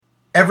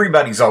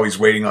Everybody's always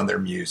waiting on their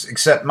muse,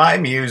 except my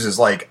muse is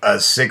like a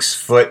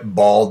 6-foot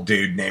bald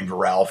dude named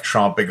Ralph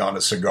chomping on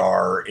a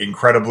cigar,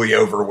 incredibly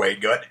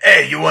overweight, going,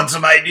 "Hey, you want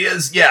some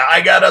ideas? Yeah,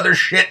 I got other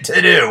shit to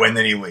do," and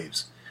then he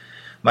leaves.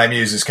 My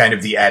muse is kind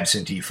of the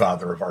absentee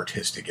father of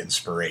artistic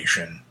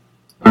inspiration.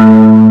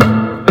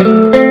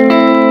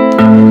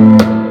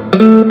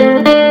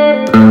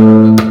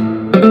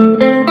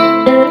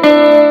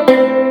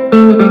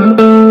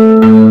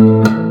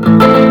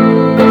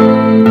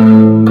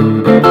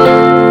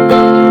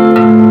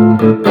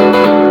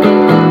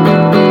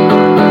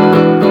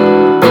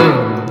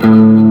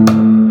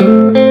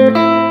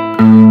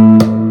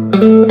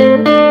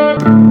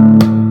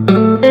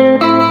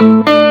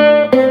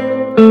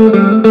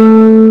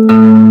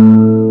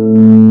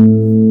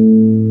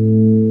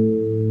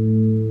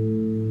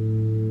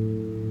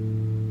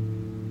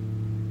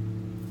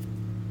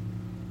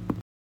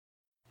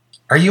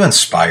 Are you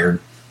inspired?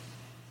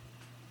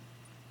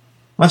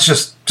 Let's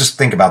just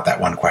think about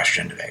that one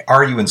question today.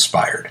 Are you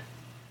inspired?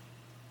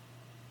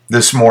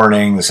 This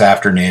morning, this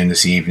afternoon,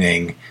 this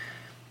evening,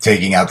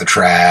 taking out the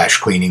trash,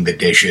 cleaning the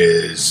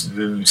dishes,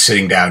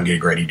 sitting down,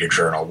 getting ready to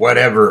journal,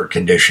 whatever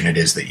condition it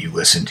is that you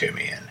listen to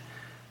me in.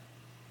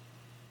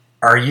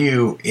 Are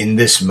you, in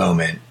this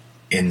moment,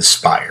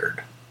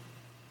 inspired?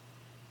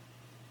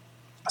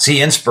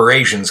 See,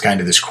 inspiration is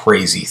kind of this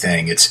crazy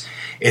thing.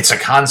 It's a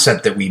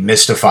concept that we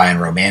mystify and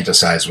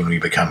romanticize when we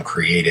become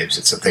creatives.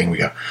 It's a thing we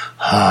go,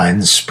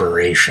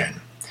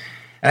 inspiration.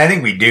 And I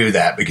think we do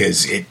that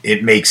because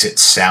it makes it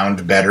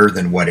sound better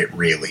than what it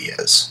really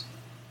is.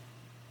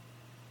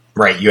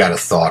 Right? You had a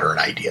thought or an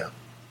idea.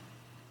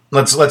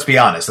 Let's be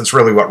honest. That's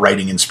really what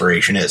writing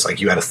inspiration is.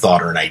 Like, you had a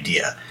thought or an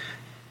idea.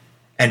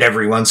 And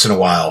every once in a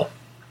while,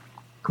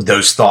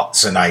 those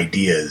thoughts and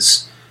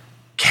ideas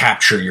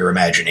capture your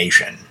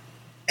imagination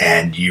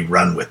and you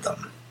run with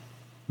them.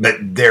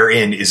 But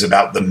therein is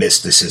about the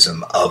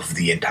mysticism of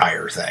the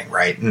entire thing,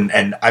 right?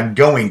 And I'm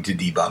going to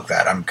debunk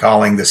that. I'm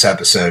calling this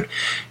episode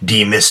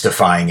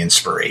Demystifying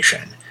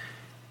Inspiration.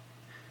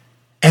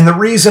 And the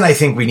reason I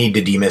think we need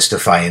to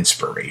demystify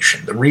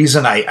inspiration, the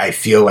reason I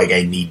feel like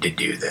I need to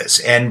do this,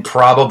 and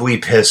probably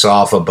piss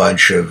off a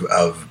bunch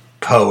of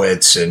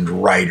poets and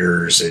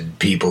writers and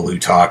people who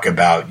talk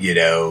about,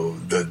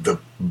 the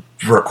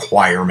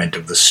requirement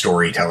of the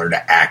storyteller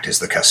to act as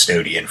the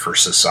custodian for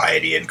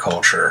society and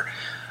culture.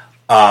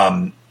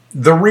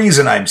 The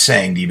reason I'm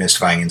saying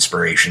demystifying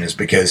inspiration is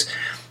because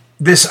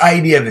this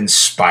idea of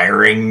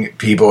inspiring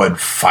people and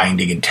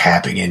finding and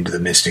tapping into the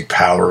mystic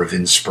power of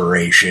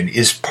inspiration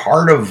is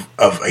part of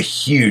a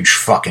huge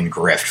fucking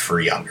grift for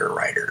younger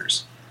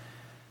writers.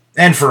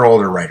 And for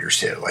older writers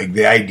too. Like,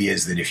 the idea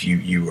is that if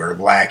you are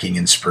lacking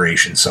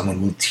inspiration,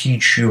 someone will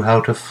teach you how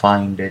to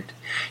find it.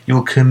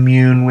 You'll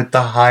commune with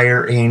the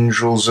higher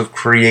angels of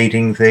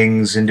creating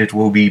things and it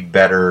will be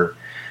better.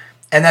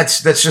 And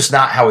that's just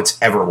not how it's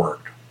ever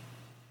worked.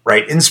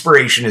 Right?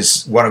 Inspiration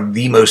is one of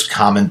the most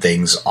common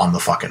things on the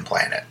fucking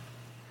planet.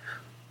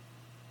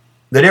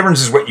 The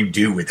difference is what you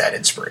do with that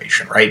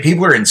inspiration, right?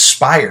 People are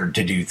inspired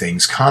to do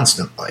things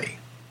constantly.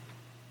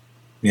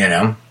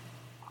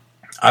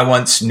 I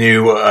once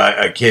knew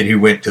a kid who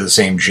went to the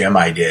same gym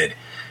I did,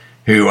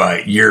 who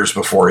years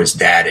before his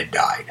dad had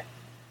died.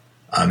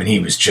 And he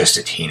was just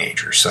a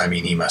teenager. So,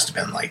 he must have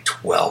been like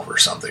 12 or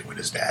something when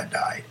his dad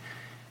died.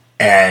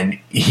 And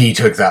he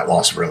took that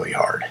loss really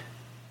hard.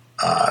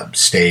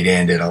 Stayed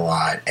in it a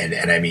lot. And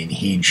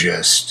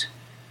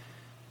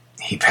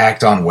he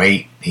packed on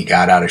weight. He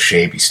got out of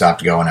shape. He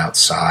stopped going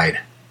outside.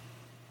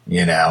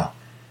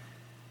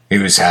 He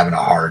was having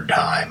a hard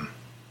time.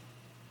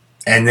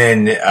 And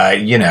then,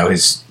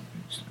 his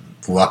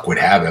luck would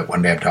have it.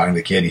 One day I'm talking to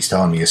the kid. He's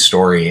telling me his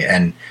story.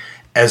 And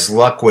as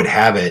luck would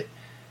have it,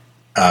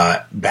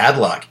 bad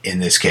luck in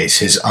this case,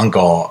 his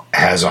uncle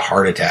has a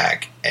heart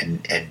attack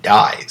and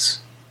dies.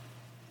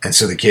 And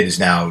so the kid has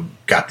now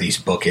got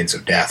these bookends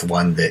of death,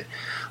 one that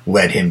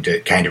led him to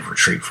kind of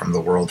retreat from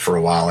the world for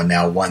a while, and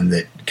now one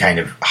that kind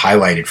of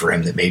highlighted for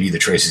him that maybe the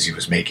choices he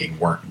was making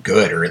weren't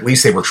good, or at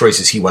least they were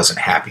choices he wasn't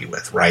happy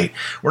with, right?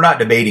 We're not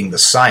debating the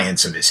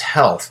science of his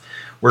health.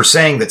 We're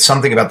saying that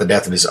something about the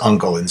death of his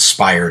uncle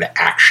inspired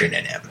action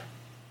in him,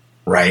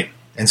 right?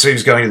 And so he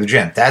was going to the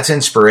gym. That's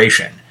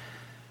inspiration.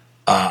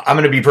 I'm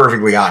going to be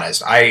perfectly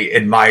honest. I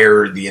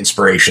admire the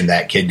inspiration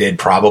that kid did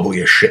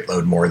probably a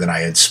shitload more than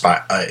I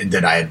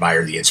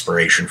admire the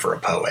inspiration for a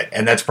poet.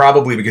 And that's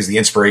probably because the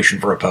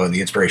inspiration for a poet,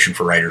 the inspiration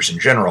for writers in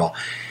general,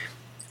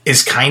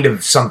 is kind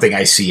of something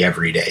I see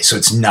every day. So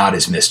it's not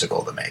as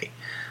mystical to me.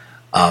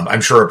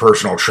 I'm sure a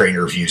personal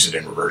trainer views it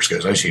in reverse,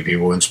 goes, I see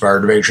people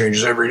inspired to make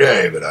changes every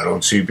day, but I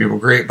don't see people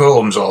create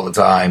poems all the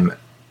time.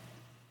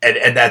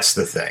 And that's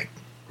the thing.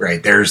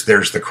 Right, there's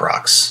the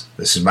crux.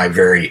 This is my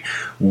very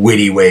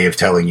witty way of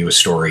telling you a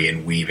story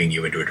and weaving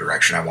you into a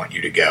direction I want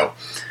you to go.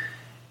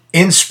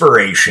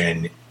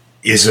 Inspiration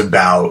is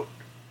about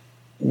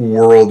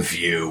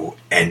worldview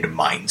and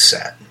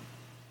mindset.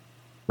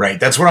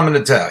 Right, that's what I'm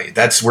going to tell you.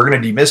 We're going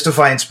to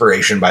demystify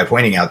inspiration by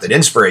pointing out that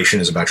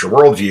inspiration is about your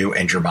worldview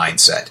and your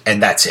mindset,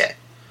 and that's it.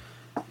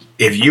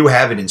 If you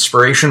have an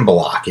inspiration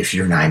block, if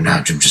I'm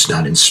just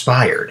not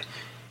inspired,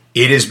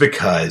 it is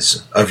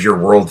because of your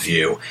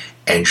worldview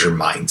and your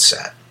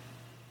mindset.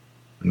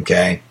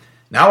 Okay?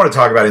 Now I want to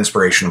talk about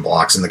inspiration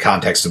blocks in the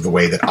context of the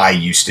way that I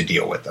used to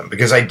deal with them.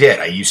 Because I did.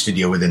 I used to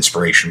deal with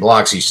inspiration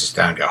blocks. I used to sit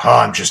down and go,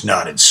 I'm just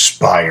not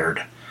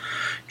inspired.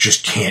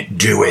 Just can't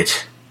do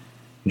it.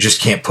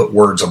 Just can't put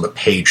words on the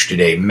page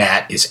today.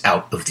 Matt is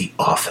out of the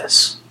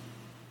office.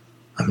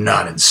 I'm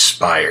not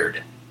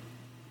inspired.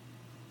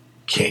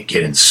 Can't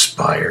get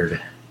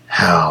inspired.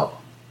 How?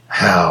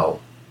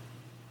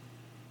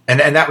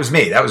 And that was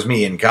me. That was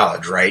me in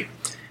college, right?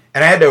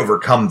 And I had to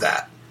overcome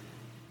that.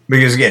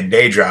 Because again,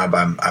 day job,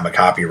 I'm a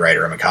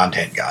copywriter. I'm a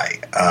content guy.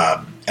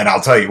 And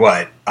I'll tell you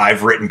what,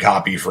 I've written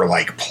copy for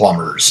like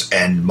plumbers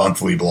and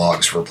monthly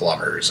blogs for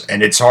plumbers.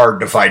 And it's hard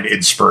to find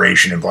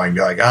inspiration in plumbing.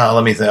 Be like,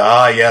 let me think.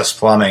 Yes,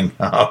 plumbing.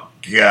 Oh,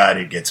 God,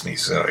 it gets me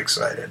so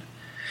excited.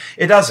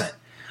 It doesn't.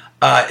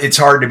 It's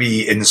hard to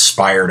be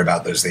inspired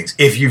about those things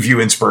if you view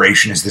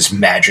inspiration as this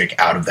magic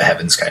out of the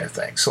heavens kind of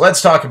thing. So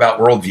let's talk about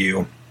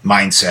worldview,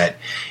 mindset,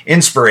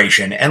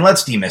 inspiration, and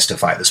let's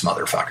demystify this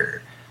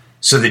motherfucker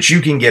so that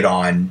you can get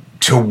on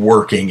to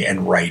working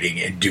and writing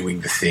and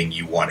doing the thing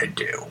you want to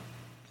do.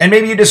 And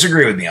maybe you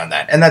disagree with me on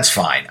that, and that's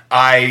fine.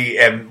 I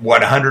am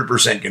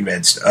 100%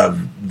 convinced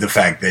of the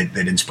fact that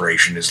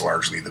inspiration is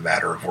largely the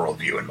matter of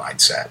worldview and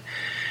mindset.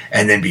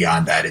 And then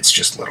beyond that, it's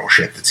just little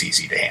shit that's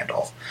easy to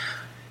handle.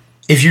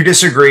 If you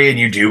disagree and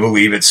you do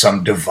believe it's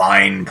some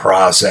divine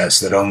process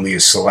that only a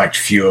select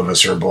few of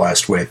us are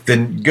blessed with,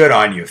 then good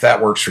on you. If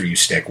that works for you,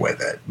 stick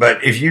with it.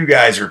 But if you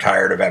guys are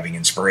tired of having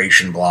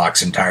inspiration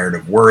blocks and tired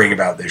of worrying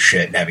about this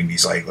shit and having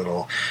these like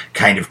little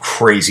kind of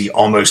crazy,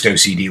 almost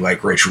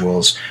OCD-like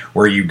rituals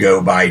where you go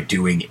by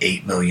doing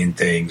 8 million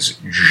things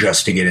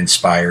just to get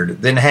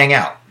inspired, then hang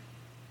out.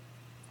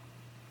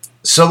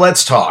 So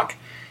let's talk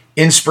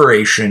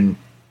inspiration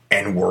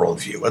and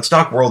worldview. Let's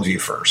talk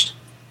worldview first.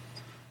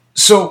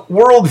 So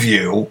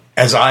worldview,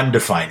 as I'm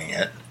defining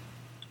it,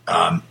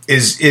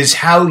 is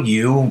how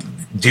you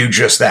do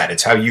just that.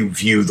 It's how you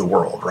view the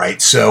world,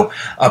 right? So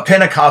a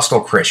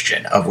Pentecostal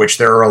Christian, of which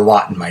there are a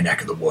lot in my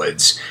neck of the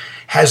woods,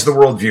 has the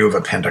worldview of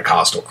a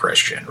Pentecostal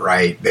Christian,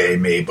 right? They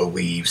may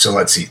believe, so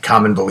let's see,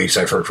 common beliefs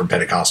I've heard from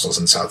Pentecostals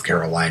in South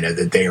Carolina,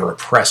 that they are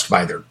oppressed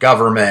by their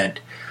government,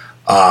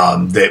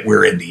 that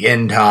we're in the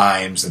end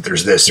times, that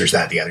there's this, there's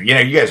that, the other. You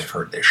know, you guys have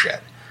heard this shit.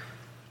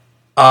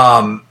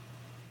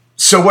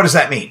 So what does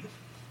that mean?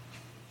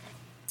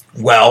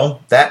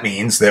 Well, that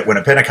means that when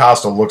a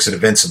Pentecostal looks at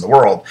events in the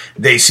world,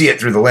 they see it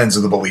through the lens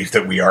of the belief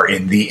that we are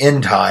in the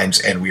end times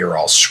and we are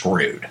all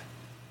screwed.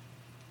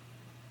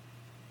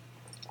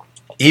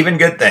 Even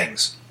good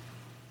things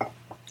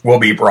will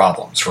be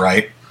problems,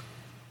 right?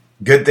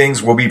 Good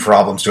things will be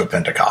problems to a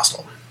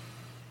Pentecostal.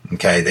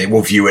 Okay, they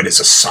will view it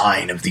as a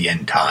sign of the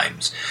end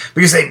times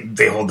because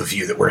they hold the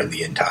view that we're in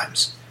the end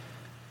times.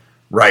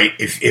 Right?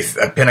 If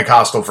a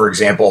Pentecostal, for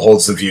example,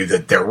 holds the view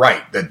that they're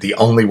right, that the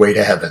only way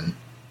to heaven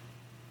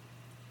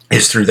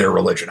is through their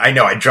religion. I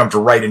know, I jumped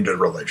right into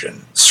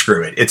religion.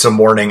 Screw it. It's a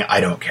morning. I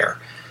don't care.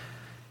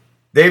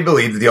 They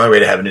believe that the only way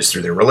to heaven is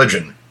through their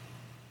religion.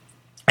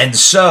 And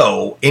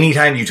so,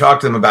 anytime you talk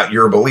to them about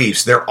your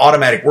beliefs, their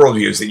automatic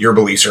worldview is that your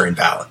beliefs are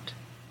invalid.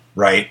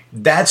 Right?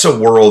 That's a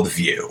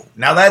worldview.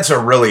 Now, that's a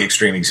really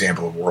extreme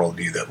example of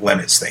worldview that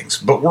limits things.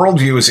 But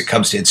worldview, as it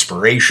comes to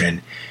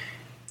inspiration,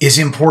 is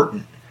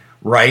important.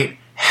 Right?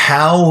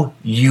 How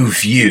you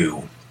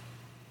view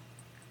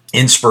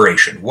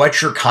inspiration, what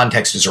your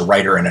context as a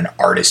writer and an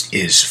artist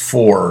is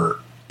for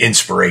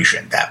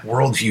inspiration, that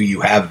worldview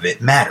you have of it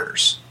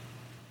matters.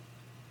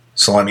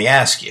 So let me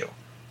ask you,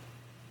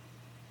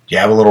 do you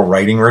have a little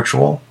writing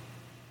ritual?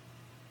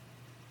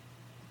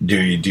 Do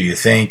you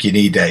think you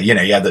need to, you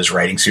have those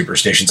writing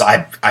superstitions?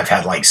 I've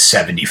had like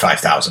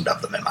 75,000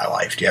 of them in my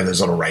life. Do you have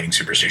those little writing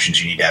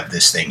superstitions? You need to have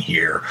this thing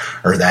here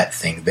or that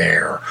thing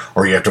there,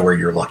 or you have to wear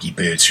your lucky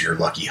boots or your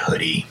lucky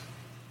hoodie.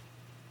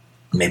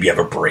 Maybe you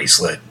have a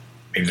bracelet.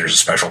 Maybe there's a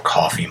special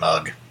coffee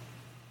mug.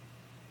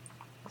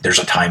 There's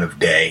a time of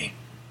day.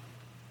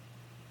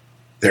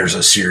 There's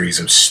a series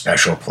of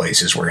special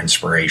places where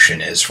inspiration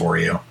is for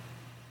you.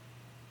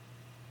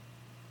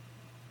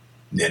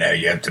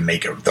 You have to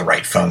make the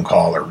right phone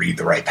call or read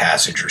the right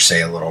passage or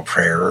say a little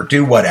prayer or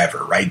do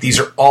whatever, right? These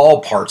are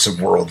all parts of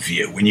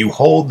worldview. When you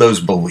hold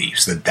those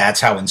beliefs that that's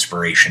how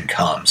inspiration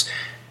comes,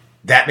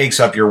 that makes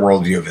up your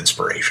worldview of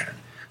inspiration.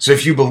 So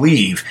if you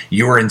believe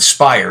you are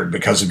inspired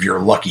because of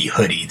your lucky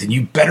hoodie, then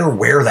you better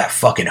wear that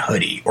fucking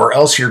hoodie or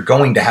else you're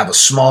going to have a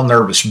small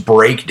nervous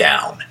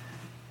breakdown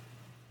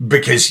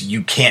because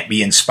you can't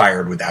be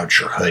inspired without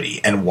your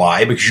hoodie. And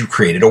why? Because you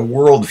created a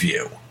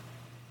worldview.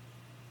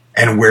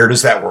 And where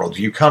does that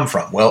worldview come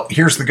from? Well,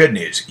 here's the good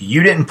news.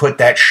 You didn't put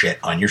that shit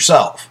on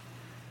yourself.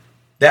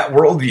 That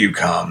worldview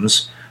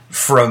comes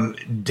from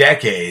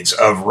decades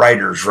of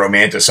writers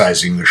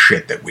romanticizing the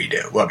shit that we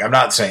do. Look, I'm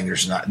not saying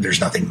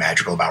there's nothing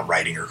magical about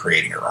writing or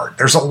creating or art.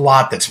 There's a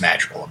lot that's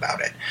magical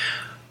about it.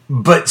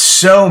 But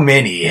so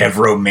many have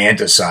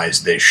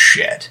romanticized this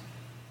shit.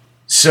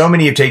 So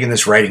many have taken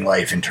this writing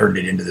life and turned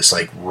it into this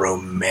like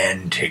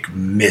romantic,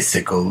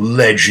 mythical,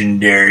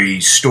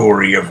 legendary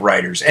story of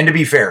writers. And to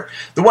be fair,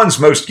 the ones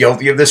most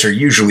guilty of this are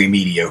usually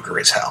mediocre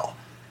as hell.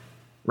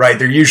 Right?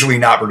 They're usually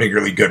not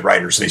particularly good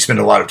writers. They spend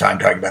a lot of time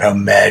talking about how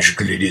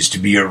magical it is to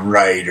be a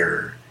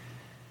writer.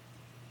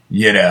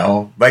 You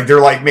know? Like they're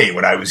like me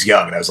when I was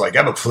young and I was like,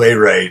 I'm a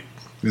playwright.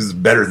 This is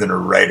better than a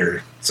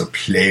writer. It's a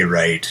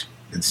playwright.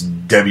 It's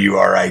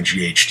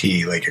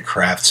W-R-I-G-H-T, like a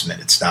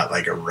craftsman. It's not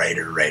like a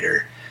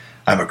writer.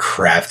 I'm a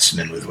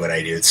craftsman with what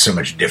I do. It's so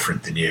much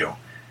different than you.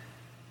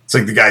 It's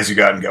like the guys who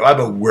go out and go, I'm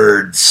a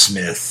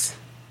wordsmith.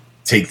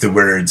 Take the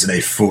words and I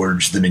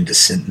forge them into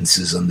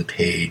sentences on the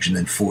page and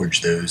then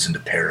forge those into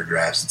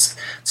paragraphs.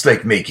 It's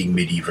like making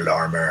medieval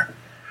armor.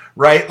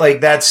 Right?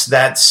 Like that's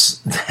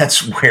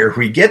where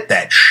we get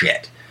that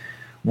shit.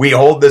 We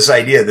hold this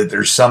idea that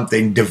there's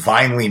something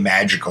divinely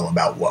magical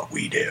about what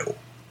we do.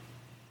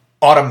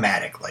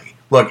 Automatically.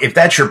 Look, if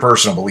that's your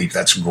personal belief,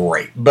 that's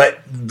great. But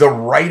the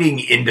writing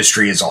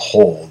industry as a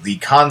whole, the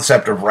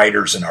concept of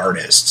writers and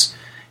artists,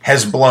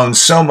 has blown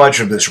so much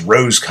of this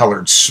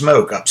rose-colored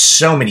smoke up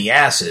so many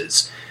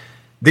asses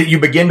that you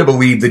begin to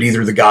believe that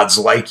either the gods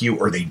like you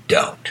or they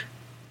don't.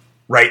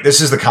 Right?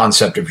 This is the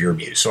concept of your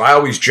muse. So I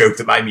always joke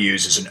that my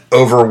muse is an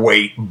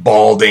overweight,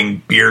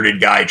 balding, bearded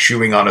guy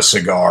chewing on a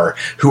cigar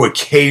who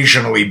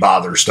occasionally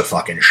bothers to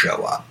fucking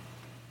show up.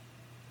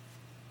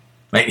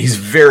 Right? He's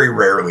very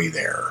rarely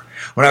there.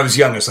 When I was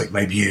young, I was like,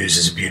 my muse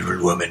is a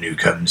beautiful woman who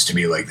comes to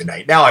me like the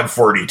night. Now I'm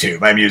 42.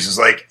 My muse is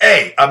like,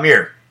 hey, I'm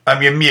here.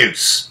 I'm your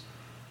muse.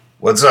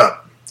 What's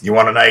up? You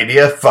want an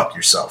idea? Fuck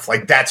yourself.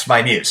 Like, that's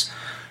my muse.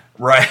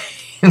 Right?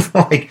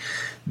 Like,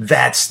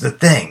 that's the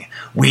thing.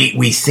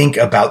 We think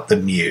about the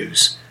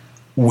muse.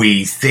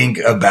 We think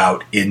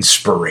about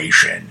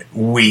inspiration.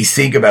 We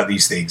think about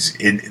these things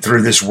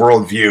through this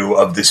worldview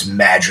of this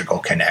magical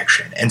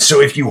connection. And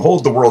so if you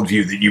hold the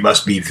worldview that you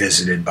must be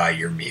visited by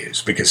your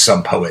muse, because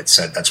some poet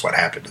said that's what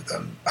happened to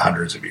them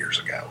hundreds of years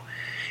ago.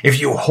 If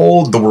you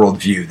hold the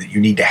worldview that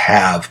you need to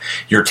have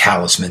your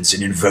talismans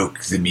and invoke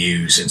the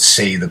muse and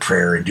say the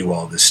prayer and do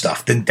all this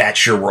stuff, then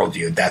that's your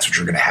worldview. And that's what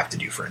you're going to have to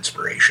do for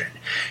inspiration.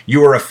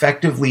 You are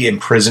effectively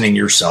imprisoning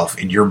yourself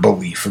in your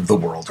belief of the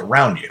world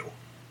around you.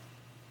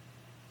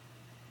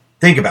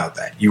 Think about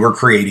that. You are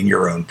creating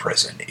your own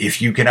prison.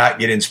 If you cannot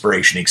get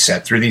inspiration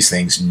except through these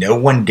things, no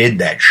one did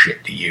that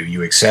shit to you.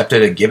 You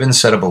accepted a given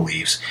set of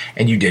beliefs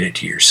and you did it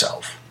to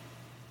yourself.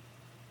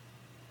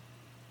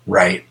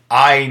 Right?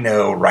 I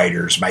know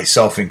writers,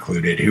 myself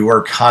included, who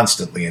are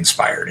constantly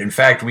inspired. In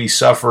fact, we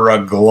suffer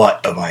a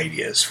glut of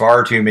ideas.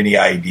 Far too many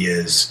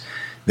ideas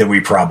that we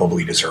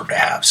probably deserve to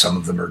have. Some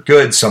of them are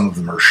good, some of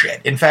them are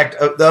shit. In fact,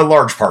 a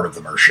large part of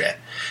them are shit.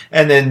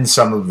 And then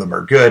some of them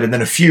are good, and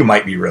then a few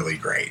might be really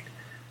great.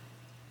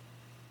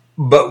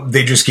 But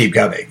they just keep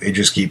coming. They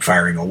just keep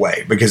firing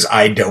away. Because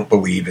I don't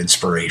believe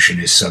inspiration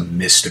is some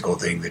mystical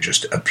thing that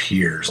just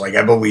appears. Like,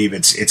 I believe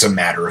it's a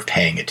matter of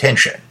paying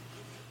attention.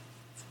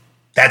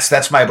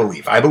 That's my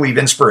belief. I believe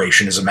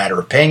inspiration is a matter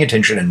of paying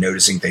attention and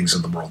noticing things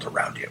in the world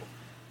around you.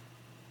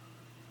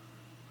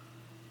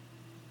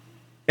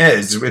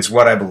 It's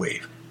what I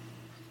believe.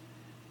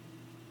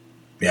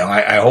 You know,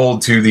 I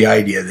hold to the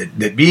idea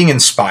that being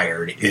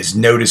inspired is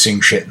noticing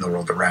shit in the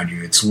world around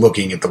you. It's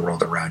looking at the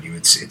world around you.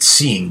 It's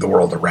seeing the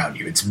world around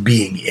you. It's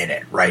being in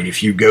it, right?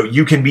 If you go,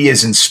 you can be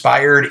as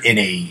inspired in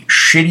a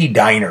shitty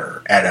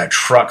diner at a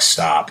truck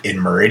stop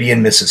in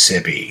Meridian,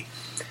 Mississippi,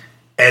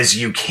 as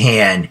you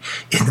can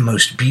in the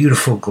most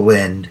beautiful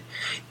glen,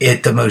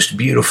 at the most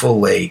beautiful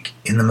lake,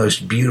 in the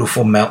most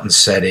beautiful mountain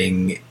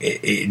setting,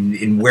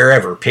 in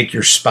wherever. Pick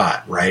your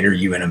spot, right? Are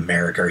you in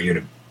America? Are you in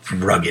a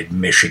rugged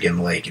Michigan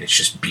lake and it's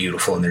just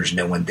beautiful and there's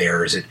no one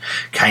there? Is it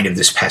kind of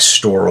this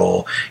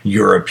pastoral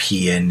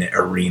European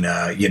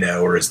arena, you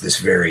know, or is this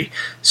very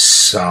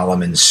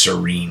solemn and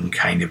serene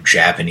kind of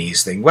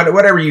Japanese thing?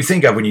 Whatever you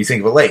think of when you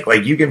think of a lake.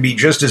 Like, you can be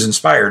just as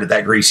inspired at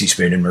that Greasy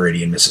Spoon in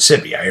Meridian,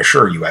 Mississippi. I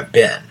assure you I've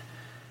been.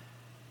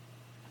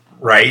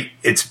 Right?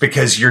 It's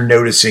because you're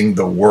noticing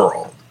the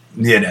world.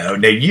 You know,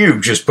 now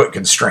you just put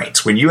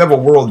constraints. When you have a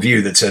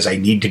worldview that says, I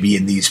need to be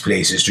in these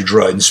places to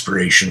draw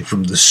inspiration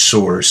from the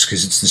source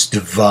because it's this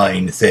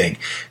divine thing,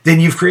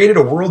 then you've created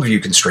a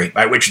worldview constraint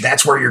by which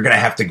that's where you're going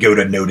to have to go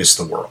to notice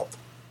the world.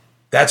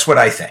 That's what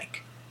I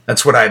think.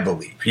 That's what I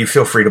believe. You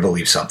feel free to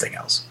believe something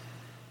else.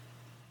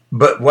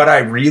 But what I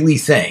really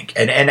think,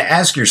 and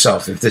ask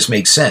yourself if this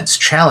makes sense,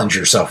 challenge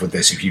yourself with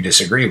this if you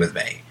disagree with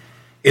me,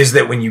 is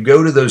that when you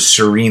go to those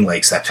serene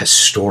lakes, that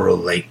pastoral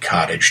lake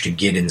cottage, to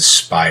get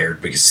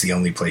inspired, because it's the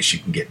only place you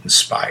can get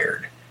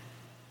inspired,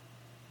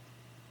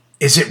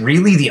 is it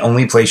really the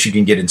only place you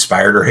can get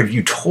inspired? Or have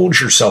you told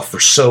yourself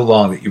for so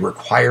long that you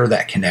require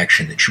that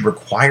connection, that you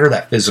require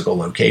that physical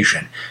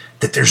location,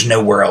 that there's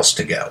nowhere else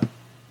to go?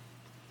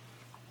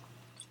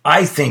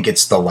 I think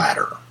it's the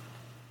latter.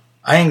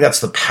 I think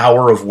that's the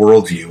power of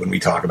worldview when we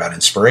talk about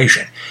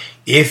inspiration.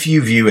 If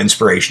you view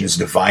inspiration as a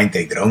divine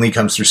thing that only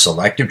comes through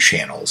selective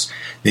channels,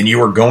 then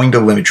you are going to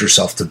limit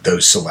yourself to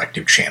those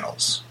selective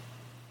channels.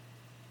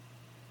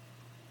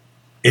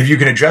 If you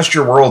can adjust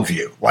your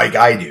worldview, like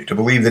I do, to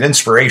believe that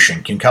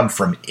inspiration can come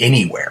from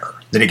anywhere,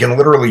 that it can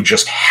literally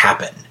just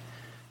happen,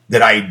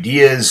 that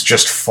ideas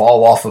just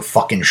fall off of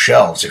fucking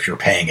shelves if you're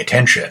paying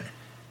attention,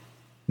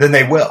 then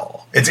they will.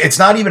 It's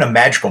not even a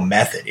magical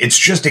method. It's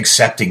just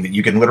accepting that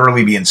you can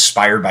literally be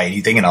inspired by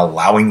anything and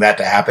allowing that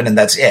to happen, and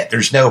that's it.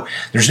 There's no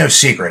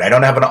secret. I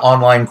don't have an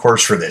online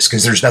course for this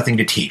because there's nothing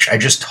to teach. I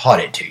just taught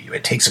it to you.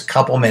 It takes a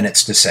couple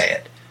minutes to say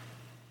it.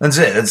 That's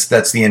it.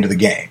 That's the end of the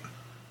game.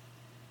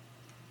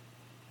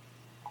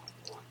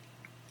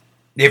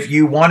 If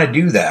you want to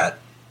do that,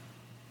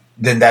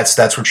 then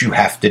that's what you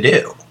have to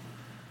do.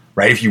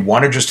 Right? If you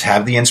want to just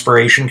have the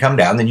inspiration come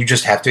down, then you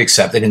just have to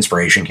accept that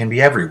inspiration can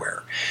be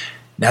everywhere.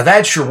 Now,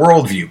 that's your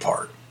worldview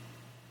part,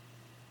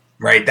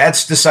 right?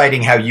 That's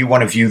deciding how you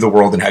want to view the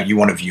world and how you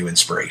want to view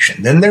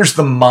inspiration. Then there's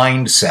the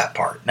mindset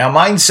part. Now,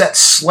 mindset's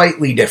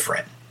slightly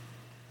different,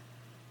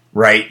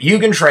 right? You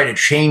can try to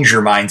change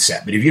your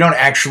mindset, but if you don't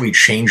actually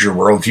change your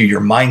worldview, your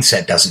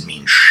mindset doesn't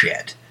mean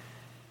shit.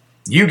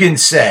 You can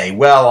say,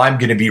 well, I'm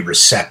going to be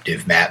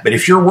receptive, Matt, but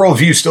if your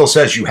worldview still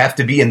says you have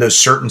to be in those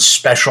certain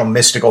special,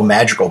 mystical,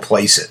 magical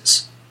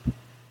places,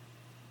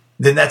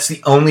 then that's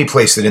the only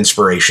place that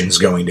inspiration is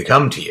going to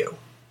come to you.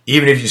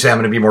 Even if you say, I'm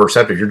going to be more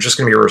receptive, you're just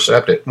going to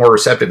be more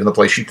receptive in the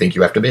place you think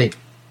you have to be.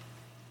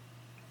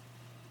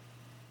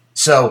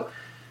 So,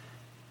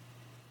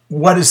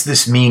 what does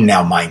this mean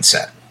now,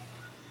 mindset?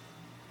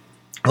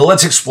 Well,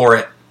 let's explore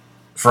it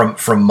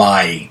from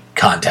my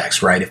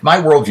context, right? If my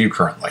worldview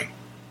currently,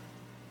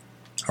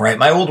 all right,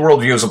 my old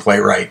worldview as a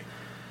playwright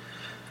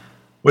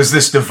was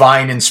this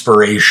divine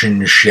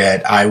inspiration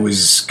shit. I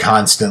was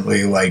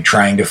constantly like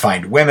trying to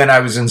find women I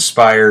was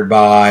inspired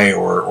by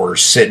or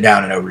sit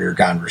down and overhear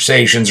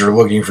conversations or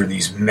looking for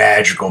these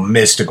magical,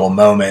 mystical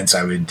moments.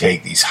 I would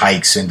take these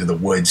hikes into the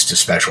woods to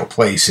special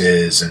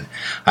places and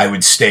I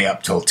would stay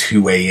up till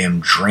 2 a.m.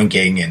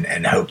 drinking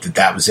and hope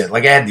that was it.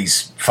 Like I had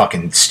these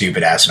fucking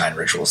stupid asinine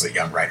rituals that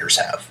young writers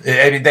have.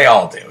 I mean, they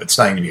all do. It's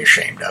nothing to be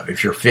ashamed of.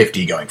 If you're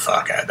 50 going,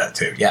 fuck, I had that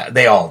too. Yeah,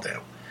 they all do.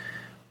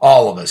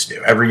 All of us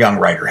do. Every young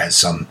writer has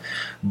some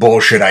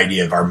bullshit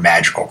idea of our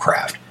magical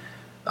craft.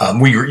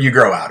 You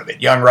grow out of it.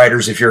 Young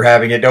writers, if you're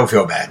having it, don't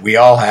feel bad. We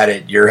all had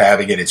it. You're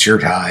having it. It's your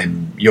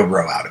time. You'll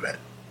grow out of it.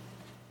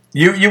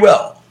 You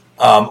will.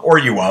 Or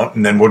you won't.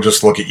 And then we'll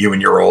just look at you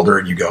when you're older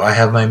and you go, I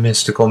have my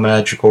mystical,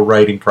 magical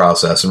writing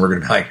process. And we're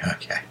going to be like,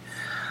 okay.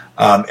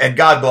 And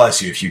God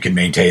bless you if you can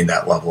maintain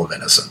that level of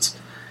innocence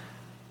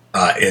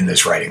in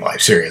this writing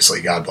life.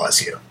 Seriously, God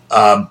bless you.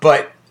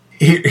 But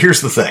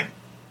here's the thing.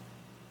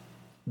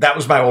 That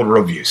was my old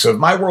worldview. So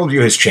my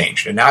worldview has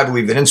changed, and now I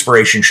believe that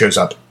inspiration shows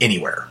up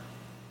anywhere.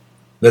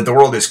 That the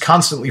world is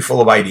constantly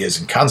full of ideas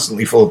and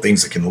constantly full of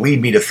things that can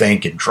lead me to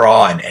think and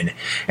draw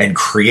and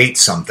create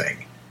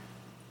something.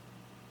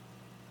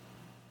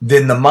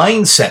 Then the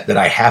mindset that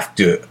I have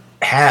to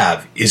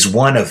have is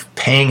one of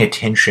paying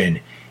attention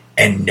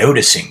and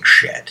noticing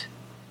shit.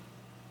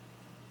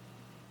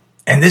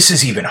 And this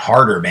is even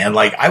harder, man.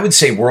 Like, I would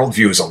say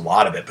worldview is a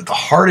lot of it, but the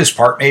hardest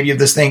part maybe of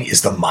this thing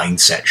is the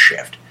mindset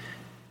shift.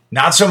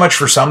 Not so much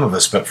for some of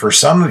us, but for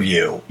some of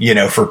you,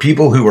 for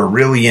people who are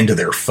really into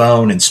their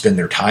phone and spend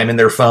their time in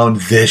their phone,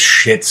 this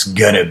shit's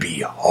gonna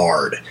be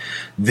hard.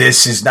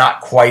 This is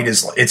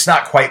it's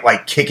not quite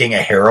like kicking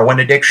a heroin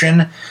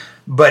addiction,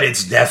 but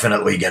it's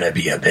definitely gonna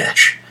be a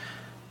bitch.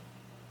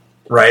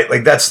 Right?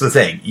 Like, that's the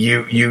thing.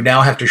 You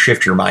now have to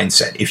shift your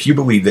mindset. If you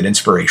believe that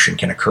inspiration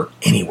can occur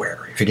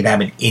anywhere, if it can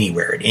happen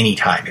anywhere at any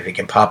time, if it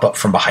can pop up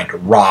from behind a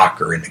rock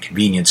or in the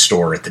convenience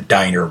store, at the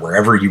diner,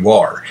 wherever you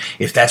are,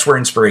 if that's where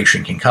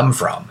inspiration can come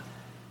from,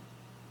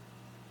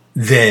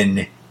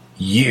 then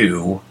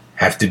you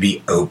have to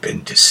be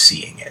open to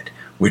seeing it,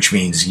 which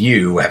means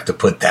you have to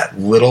put that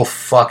little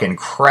fucking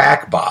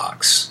crack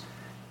box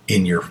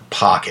in your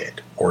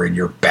pocket or in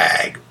your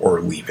bag or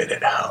leave it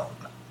at home.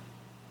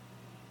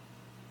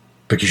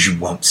 Because you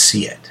won't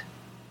see it.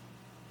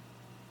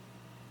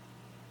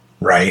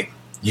 Right?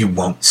 You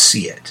won't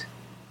see it.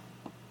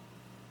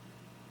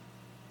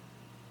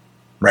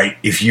 Right?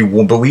 If you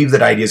will believe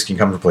that ideas can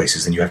come from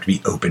places, then you have to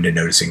be open to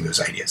noticing those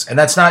ideas. And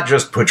that's not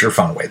just put your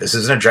phone away. This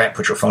isn't a giant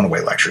put your phone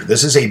away lecture.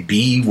 This is a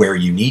be where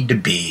you need to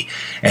be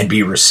and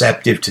be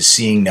receptive to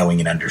seeing, knowing,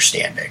 and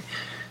understanding.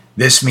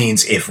 This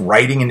means if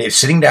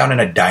sitting down in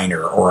a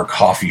diner or a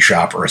coffee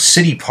shop or a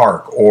city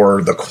park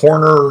or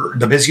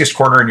the busiest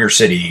corner in your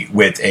city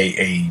with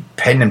a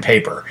pen and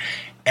paper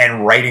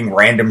and writing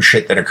random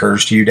shit that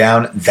occurs to you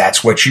down,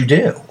 that's what you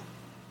do.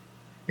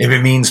 If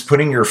it means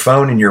putting your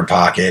phone in your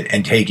pocket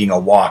and taking a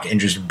walk and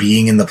just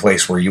being in the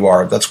place where you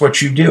are, that's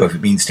what you do. If it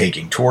means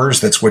taking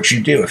tours, that's what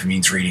you do. If it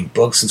means reading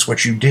books, that's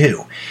what you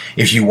do.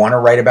 If you want to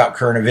write about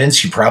current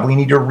events, you probably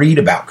need to read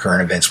about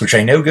current events, which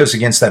I know goes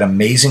against that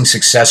amazing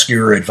success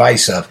guru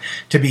advice of,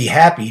 to be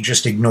happy,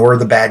 just ignore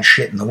the bad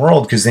shit in the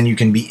world, because then you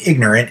can be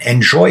ignorant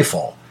and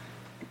joyful.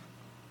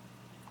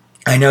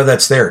 I know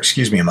that's there.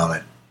 Excuse me a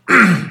moment.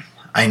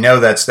 I know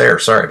that's there.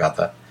 Sorry about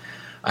that.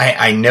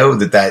 I know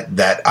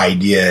that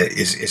idea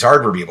is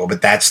hard for people,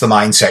 but that's the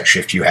mindset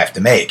shift you have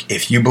to make.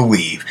 If you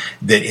believe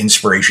that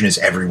inspiration is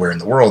everywhere in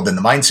the world, then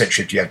the mindset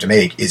shift you have to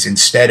make is,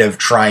 instead of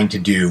trying to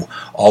do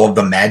all of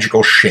the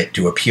magical shit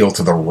to appeal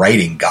to the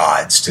writing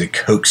gods, to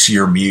coax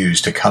your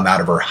muse to come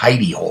out of her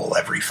hidey hole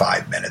every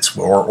 5 minutes,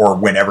 or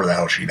whenever the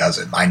hell she does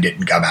it. Mine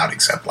didn't come out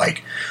except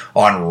like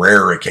on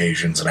rare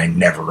occasions, and I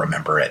never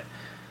remember it.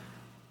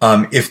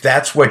 If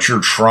that's what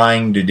you're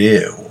trying to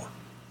do,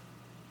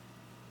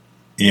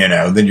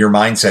 then your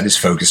mindset is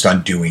focused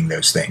on doing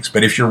those things.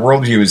 But if your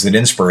worldview is that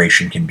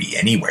inspiration can be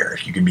anywhere,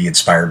 if you can be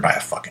inspired by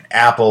a fucking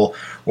apple,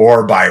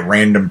 or by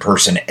random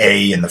person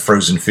A in the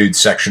frozen food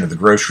section of the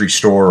grocery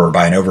store, or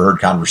by an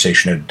overheard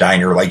conversation at a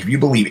diner, like if you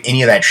believe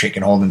any of that shit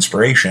can hold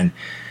inspiration,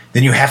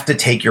 then you have to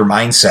take your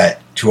mindset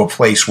to a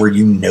place where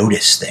you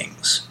notice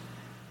things,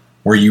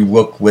 where you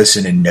look,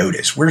 listen, and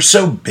notice. We're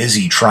so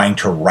busy trying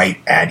to write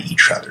at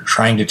each other,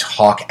 trying to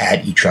talk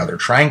at each other,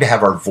 trying to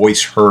have our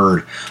voice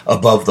heard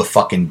above the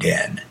fucking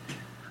din.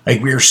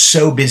 Like, we are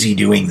so busy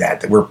doing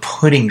that we're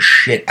putting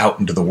shit out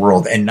into the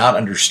world and not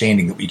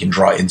understanding that we can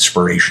draw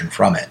inspiration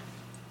from it.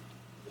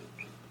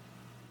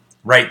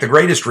 Right? The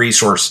greatest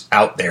resource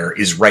out there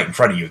is right in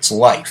front of you. It's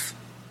life.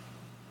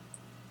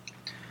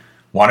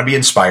 Want to be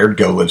inspired?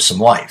 Go live some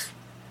life.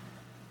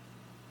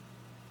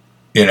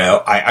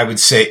 I would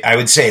say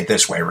it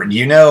this way.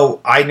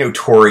 I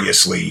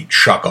notoriously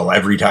chuckle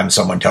every time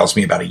someone tells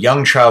me about a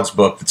young child's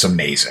book that's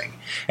amazing.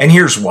 And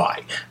here's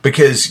why.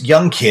 Because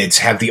young kids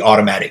have the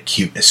automatic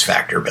cuteness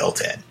factor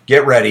built in.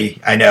 Get ready.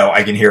 I know,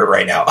 I can hear it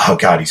right now. Oh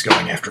God, he's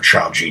going after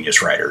child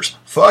genius writers.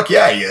 Fuck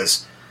yeah, he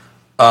is.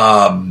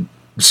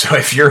 So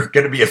if you're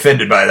going to be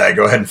offended by that,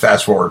 go ahead and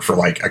fast forward for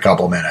like a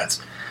couple minutes.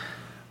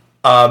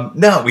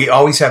 No, we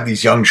always have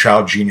these young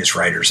child genius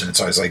writers, and it's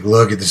always like,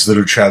 look at this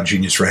little child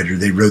genius writer.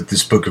 They wrote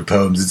this book of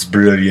poems. It's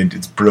brilliant.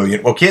 It's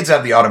brilliant. Well, kids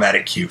have the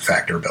automatic cute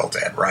factor built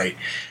in, right?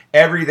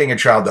 Everything a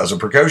child does, a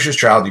precocious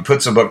child who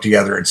puts a book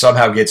together and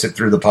somehow gets it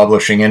through the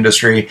publishing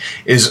industry,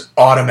 is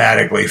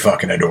automatically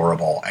fucking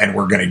adorable, and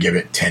we're going to give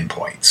it 10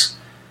 points.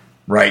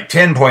 Right?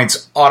 10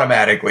 points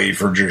automatically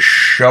for just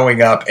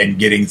showing up and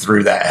getting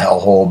through that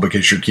hellhole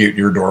because you're cute and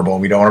you're adorable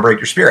and we don't want to break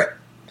your spirit.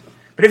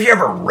 But have you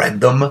ever read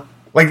them?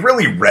 Like,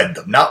 really read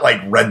them, not like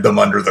read them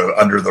under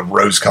the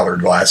rose-colored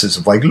glasses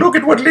of like, look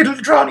at what little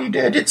Johnny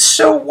did, it's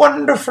so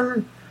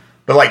wonderful.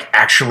 But like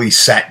actually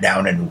sat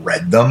down and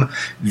read them,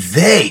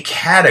 they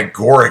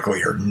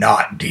categorically are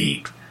not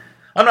deep.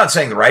 I'm not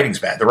saying the writing's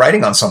bad. The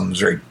writing on some of them is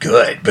very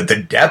good, but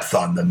the depth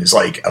on them is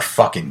like a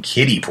fucking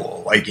kiddie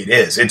pool. Like it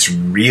is. It's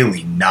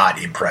really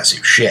not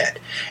impressive shit.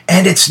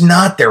 And it's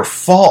not their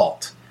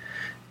fault.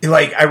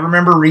 Like, I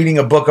remember reading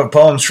a book of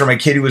poems from a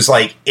kid who was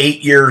like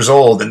 8 years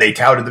old, and they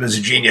touted them as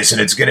a genius,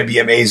 and it's going to be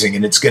amazing,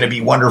 and it's going to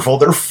be wonderful.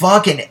 They're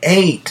fucking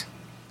 8.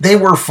 They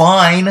were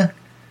fine.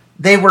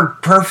 They were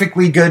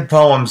perfectly good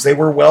poems. They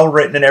were well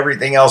written and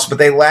everything else, but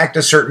they lacked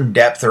a certain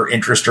depth or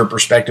interest or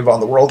perspective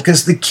on the world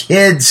because the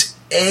kid's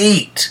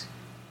 8.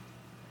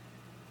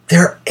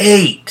 They're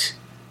 8.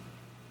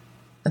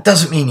 That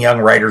doesn't mean young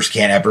writers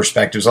can't have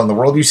perspectives on the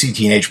world. You see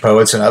teenage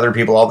poets and other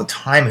people all the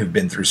time who've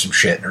been through some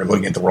shit and are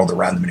looking at the world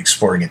around them and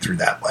exploring it through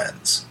that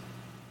lens.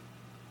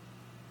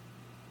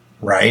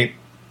 Right?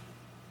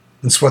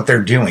 That's what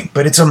they're doing.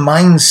 But it's a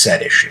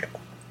mindset issue.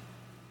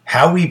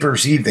 How we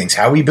perceive things,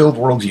 how we build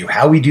worldview,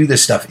 how we do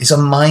this stuff is a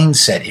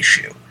mindset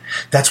issue.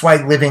 That's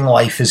why living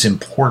life is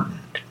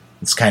important.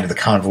 It's kind of the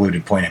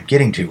convoluted point I'm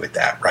getting to with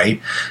that,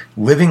 right?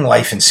 Living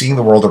life and seeing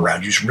the world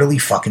around you is really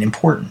fucking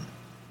important.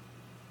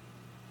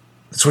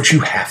 That's what you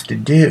have to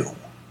do.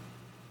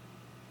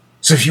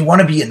 So if you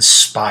want to be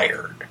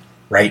inspired,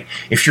 right?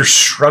 If you're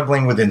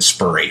struggling with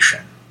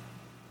inspiration,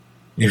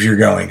 if you're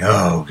going,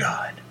 oh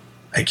God,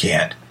 I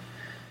can't.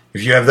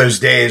 If you have those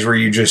days where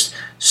you just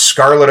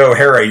Scarlett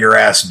O'Hara your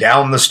ass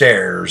down the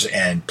stairs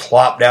and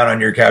plop down on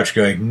your couch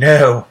going,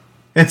 no,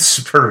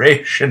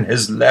 inspiration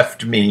has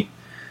left me.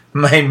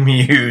 My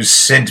muse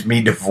sent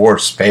me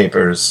divorce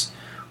papers.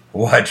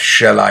 What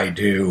shall I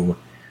do?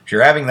 If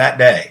you're having that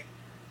day,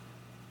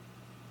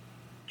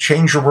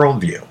 change your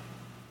worldview.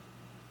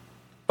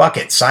 Fuck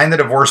it. Sign the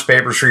divorce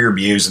papers for your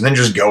muse and then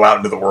just go out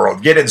into the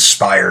world. Get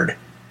inspired.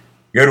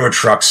 Go to a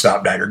truck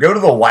stop diner. Go to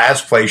the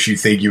last place you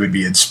think you would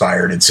be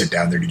inspired and sit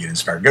down there to get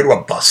inspired. Go to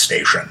a bus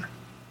station.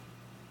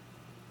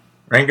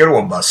 Right? Go to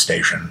a bus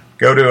station.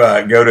 Go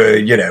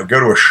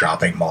to a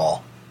shopping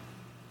mall.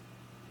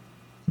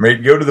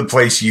 Right? Go to the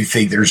place you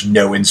think there's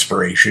no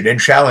inspiration and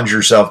challenge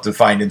yourself to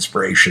find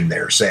inspiration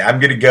there. Say, I'm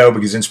going to go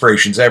because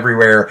inspiration's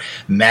everywhere.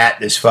 Matt,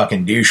 this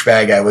fucking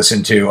douchebag I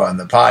listen to on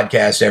the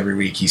podcast every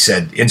week, he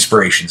said,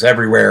 inspiration's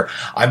everywhere.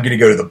 I'm going to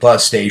go to the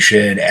bus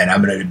station and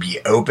I'm going to be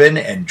open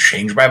and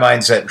change my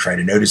mindset and try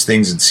to notice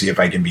things and see if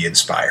I can be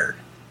inspired.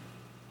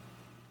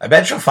 I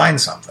bet you'll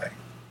find something.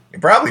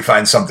 You'll probably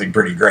find something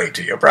pretty great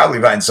too. You'll probably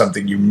find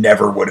something you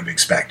never would have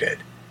expected.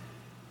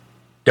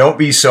 Don't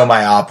be so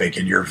myopic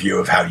in your view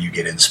of how you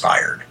get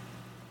inspired.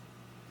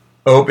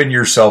 Open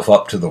yourself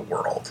up to the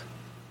world.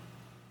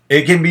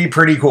 It can be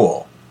pretty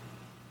cool.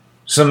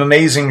 Some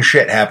amazing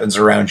shit happens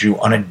around you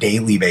on a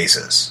daily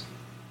basis.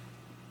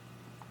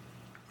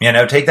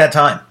 Take that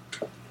time.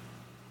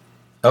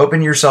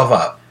 Open yourself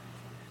up.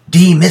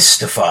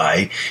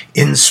 Demystify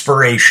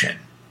inspiration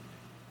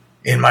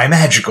in my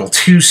magical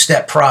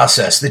 2-step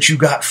process that you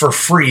got for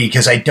free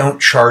because I don't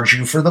charge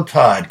you for the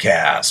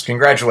podcast.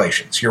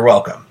 Congratulations. You're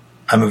welcome.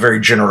 I'm a very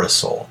generous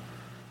soul.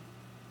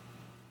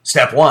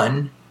 Step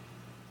 1,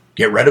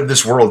 get rid of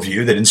this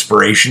worldview that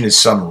inspiration is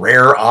some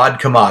rare, odd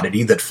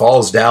commodity that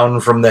falls down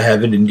from the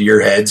heaven into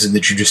your heads and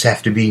that you just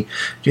have to be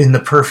in the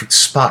perfect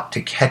spot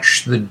to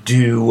catch the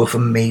dew of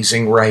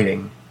amazing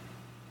writing.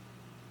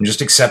 And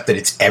just accept that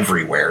it's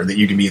everywhere, that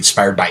you can be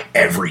inspired by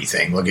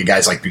everything. Look at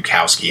guys like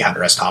Bukowski,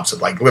 Hunter S. Thompson.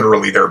 Like,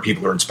 literally, there are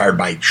people who are inspired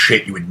by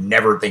shit you would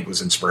never think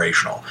was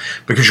inspirational.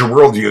 Because your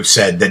worldview have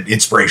said that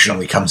inspiration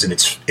only comes in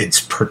its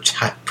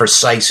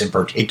precise and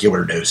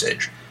particular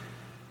dosage.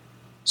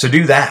 So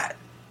do that.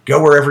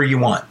 Go wherever you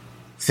want.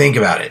 Think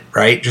about it,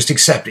 right? Just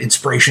accept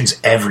inspiration's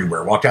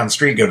everywhere. Walk down the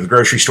street, go to the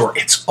grocery store.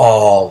 It's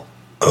all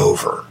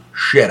over.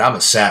 Shit, I'm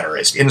a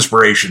satirist.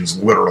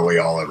 Inspiration's literally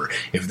all over.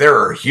 If there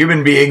are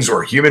human beings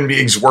or human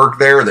beings work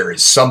there, there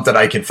is something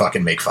I can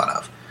fucking make fun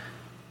of.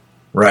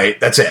 Right?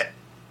 That's it.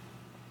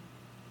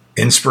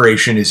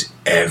 Inspiration is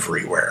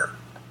everywhere.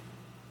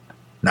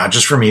 Not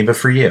just for me, but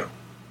for you.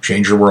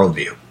 Change your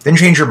worldview. Then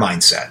change your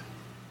mindset.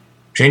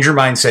 Change your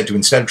mindset to,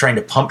 instead of trying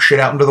to pump shit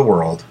out into the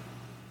world,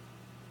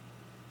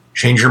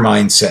 change your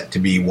mindset to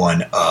be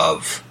one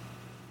of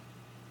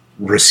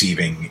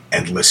receiving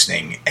and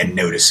listening and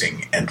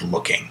noticing and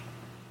looking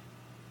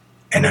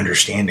and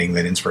understanding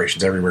that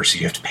inspiration's everywhere, so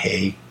you have to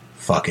pay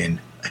fucking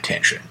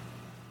attention.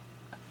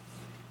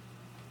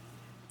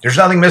 There's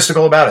nothing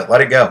mystical about it.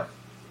 Let it go.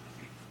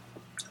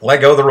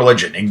 Let go of the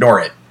religion. Ignore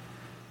it.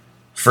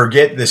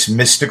 Forget this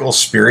mystical,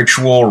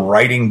 spiritual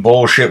writing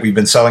bullshit we've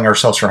been selling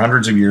ourselves for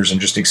hundreds of years and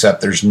just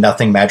accept there's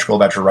nothing magical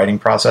about your writing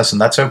process, and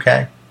that's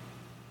okay.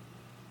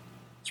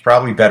 It's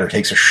probably better. It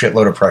takes a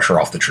shitload of pressure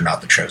off that you're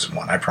not the chosen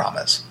one, I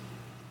promise.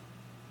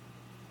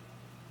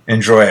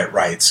 Enjoy it,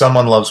 right?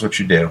 Someone loves what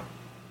you do.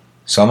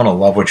 Someone will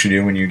love what you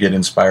do when you get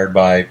inspired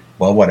by,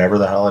 well, whatever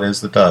the hell it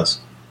is that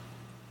does.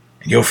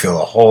 And you'll feel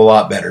a whole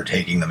lot better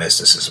taking the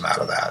mysticism out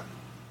of that.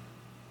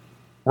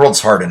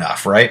 World's hard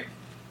enough, right?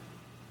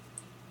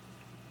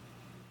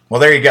 Well,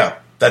 there you go.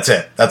 That's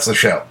it. That's the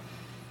show.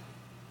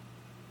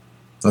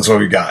 That's what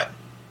we got.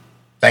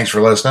 Thanks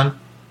for listening.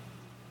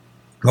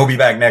 We'll be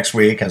back next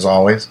week, as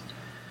always.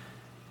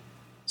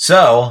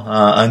 So,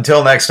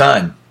 until next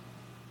time,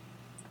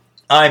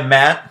 I'm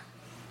Matt.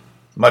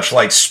 Much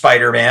like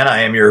Spider-Man,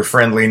 I am your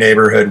friendly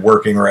neighborhood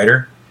working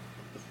writer.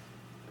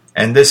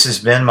 And this has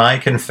been my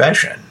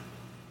confession.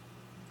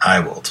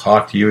 I will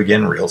talk to you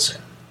again real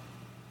soon.